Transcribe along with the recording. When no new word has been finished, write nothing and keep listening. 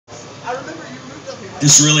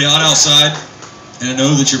It's really hot outside, and I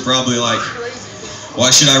know that you're probably like, why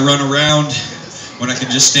should I run around when I can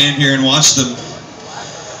just stand here and watch them?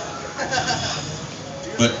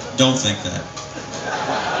 But don't think that.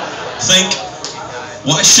 Think,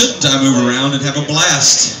 why shouldn't I move around and have a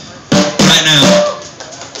blast right now?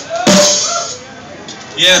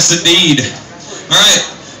 Yes, indeed. All right.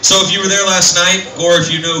 So if you were there last night, or if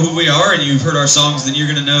you know who we are and you've heard our songs, then you're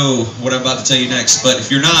going to know what I'm about to tell you next. But if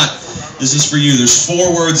you're not, this is for you. There's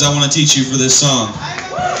 4 words I want to teach you for this song.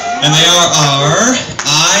 And they are,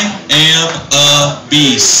 I am a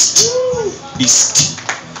beast. Beast.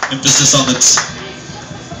 Emphasis on the T.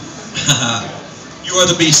 You are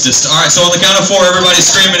the beastest. All right, so on the count of 4, everybody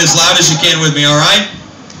scream it as loud as you can with me, all right?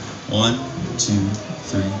 1, 2,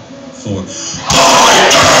 3, 4. I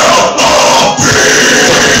am a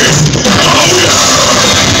beast!